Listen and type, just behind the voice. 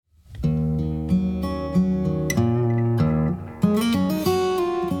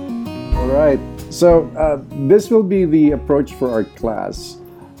This will be the approach for our class.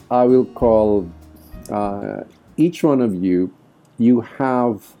 I will call uh, each one of you. You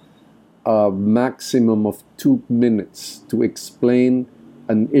have a maximum of 2 minutes to explain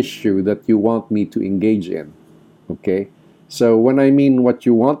an issue that you want me to engage in. Okay? So, when I mean what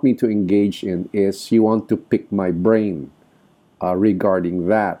you want me to engage in, is you want to pick my brain regarding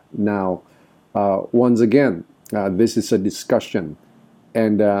that. Now, once again, this is a discussion,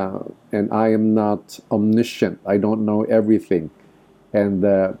 and and I am not omniscient. I don't know everything. And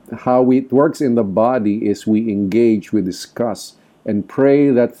how it works in the body is we engage, we discuss, and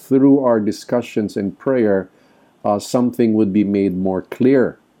pray that through our discussions and prayer, something would be made more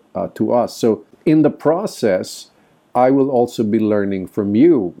clear to us. So, in the process, I will also be learning from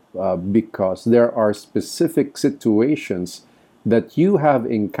you because there are specific situations that you have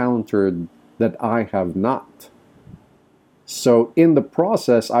encountered that I have not. So, in the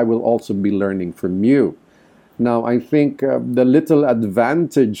process, I will also be learning from you. Now, I think the little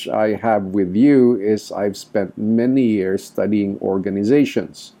advantage I have with you is I've spent many years studying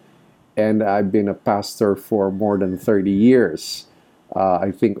organizations, and I've been a pastor for more than 30 years.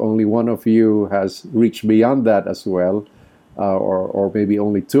 I think only one of you has reached beyond that as well, or maybe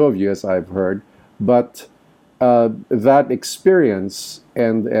only two of you, as I've heard. But that experience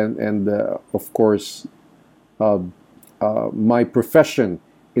and of course, uh, my profession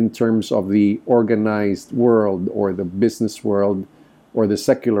in terms of the organized world or the business world or the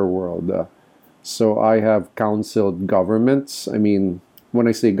secular world. So I have counseled governments. I mean, when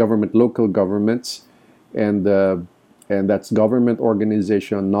I say government, local governments, and uh, and that's government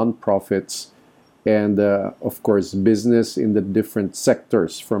organization, nonprofits, and of course business in the different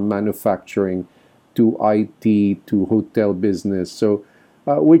sectors from manufacturing to IT to hotel business. So,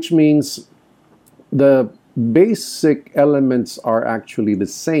 which means the basic elements are actually the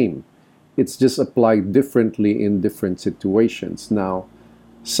same. It's just applied differently in different situations. Now,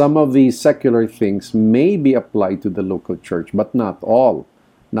 some of these secular things may be applied to the local church, but not all.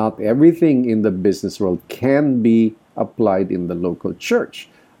 Not everything in the business world can be applied in the local church.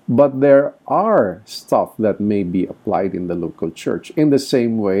 But there are stuff that may be applied in the local church. In the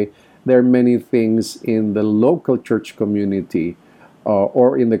same way, there are many things in the local church community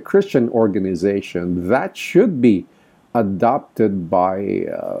or in the Christian organization that should be adopted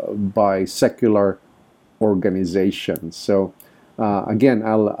by secular organizations. So again,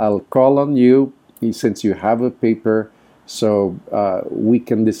 I'll call on you since you have a paper, so we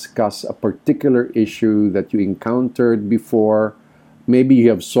can discuss a particular issue that you encountered before. Maybe you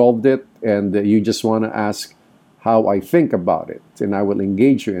have solved it and you just want to ask how I think about it, and I will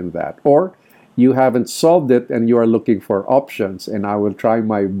engage you in that. Or you haven't solved it and you are looking for options, and I will try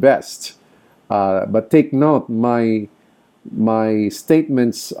my best. But take note, my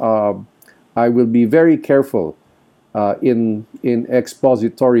statements. I will be very careful in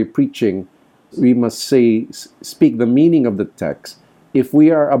expository preaching. We must speak the meaning of the text. If we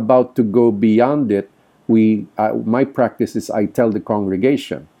are about to go beyond it, my practice is I tell the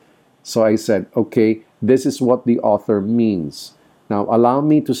congregation. So I said, okay, this is what the author means. Now allow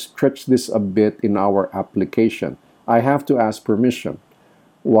me to stretch this a bit in our application. I have to ask permission.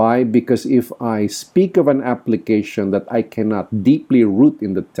 Why? Because if I speak of an application that I cannot deeply root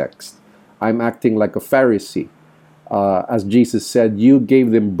in the text, I'm acting like a Pharisee. As Jesus said, you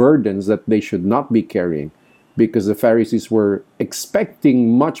gave them burdens that they should not be carrying, because the Pharisees were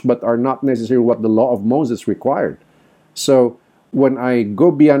expecting much but are not necessarily what the law of Moses required. So when I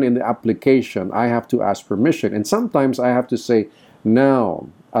go beyond in the application, I have to ask permission. And sometimes I have to say, now,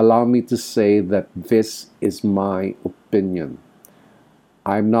 allow me to say that this is my opinion.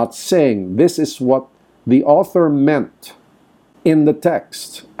 I'm not saying this is what the author meant in the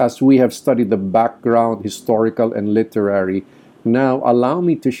text, as we have studied the background, historical and literary. Now, allow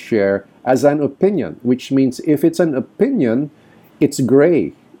me to share as an opinion, which means if it's an opinion, it's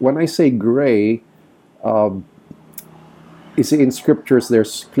gray. When I say gray, you see in scriptures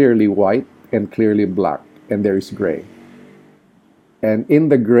there's clearly white and clearly black, and there is gray. And in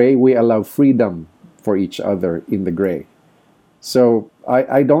the gray, we allow freedom for each other in the gray. So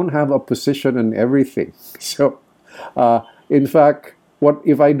I don't have a position on everything. So in fact, what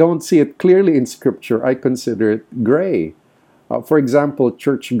if I don't see it clearly in Scripture, I consider it gray. For example,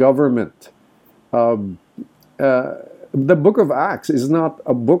 church government. The book of Acts is not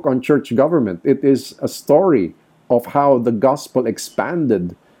a book on church government. It is a story of how the gospel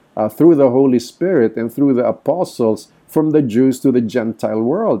expanded through the Holy Spirit and through the apostles from the Jews to the Gentile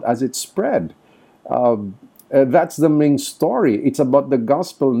world as it spread. That's the main story. It's about the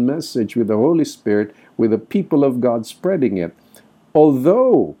gospel message with the Holy Spirit, with the people of God spreading it.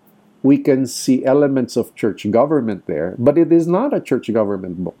 Although we can see elements of church government there, but it is not a church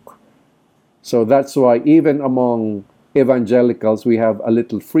government book. So that's why even among evangelicals, we have a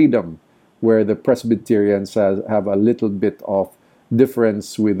little freedom, where the Presbyterians have a little bit of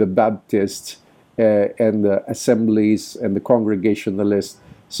difference with the Baptists and the Assemblies and the Congregationalists.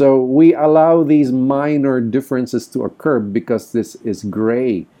 So we allow these minor differences to occur because this is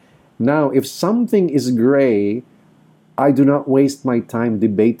gray. Now, if something is gray, I do not waste my time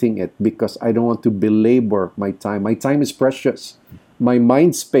debating it because I don't want to belabor my time. My time is precious. My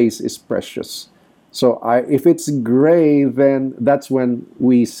mind space is precious. So if it's gray, then that's when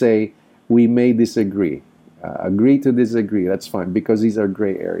we say we may disagree. Agree to disagree, that's fine, because these are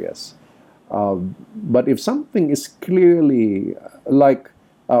gray areas. But if something is clearly like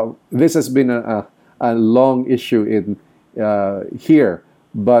this has been a long issue in here,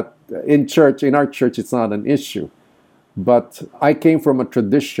 but in our church, it's not an issue. But I came from a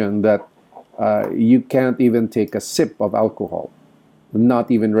tradition that you can't even take a sip of alcohol, not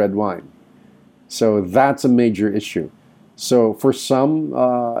even red wine. So that's a major issue. So for some,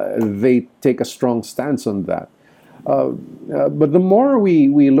 they take a strong stance on that. But the more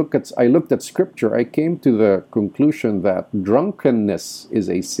I looked at Scripture, I came to the conclusion that drunkenness is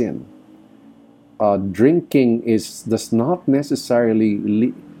a sin. Drinking does not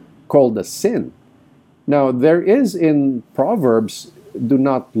necessarily called a sin. Now, there is in Proverbs, do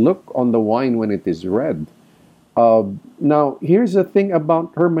not look on the wine when it is red. Now, here's the thing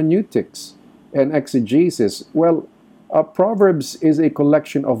about hermeneutics and exegesis. Well, Proverbs is a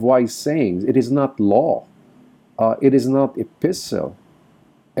collection of wise sayings. It is not law. It is not epistle.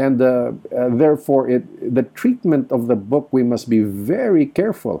 And therefore, the treatment of the book, we must be very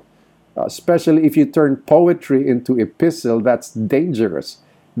careful. Especially if you turn poetry into epistle, that's dangerous.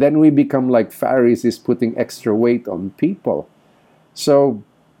 Then we become like Pharisees putting extra weight on people. So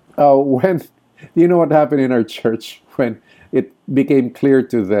when, you know what happened in our church when it became clear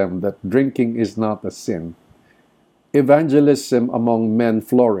to them that drinking is not a sin? Evangelism among men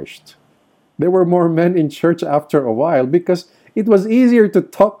flourished. There were more men in church after a while because it was easier to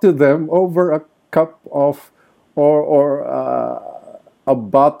talk to them over a cup of or a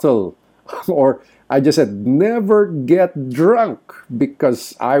bottle. Or I just said, never get drunk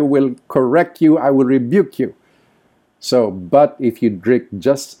because I will correct you, I will rebuke you. So, but if you drink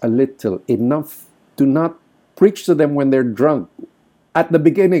just a little, enough to not preach to them when they're drunk at the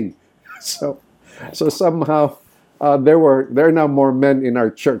beginning. So somehow there are now more men in our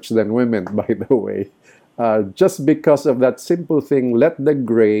church than women, by the way. Just because of that simple thing, let the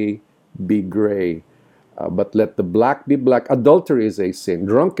gray be gray. But let the black be black. Adultery is a sin.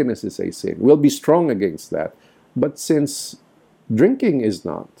 Drunkenness is a sin. We'll be strong against that. But since drinking is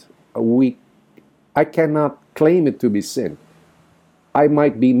not, I cannot claim it to be sin. I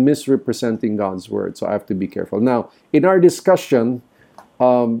might be misrepresenting God's word, so I have to be careful. Now, in our discussion,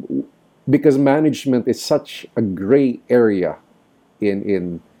 because management is such a gray area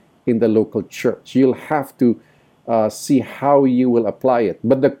in the local church, you'll have to see how you will apply it.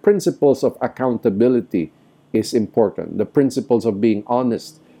 But the principles of accountability is important. The principles of being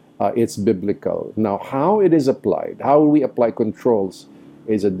honest, it's biblical. Now, how it is applied, how we apply controls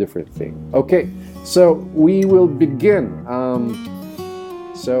is a different thing. Okay, so we will begin.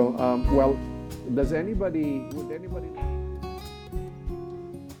 Well, would anybody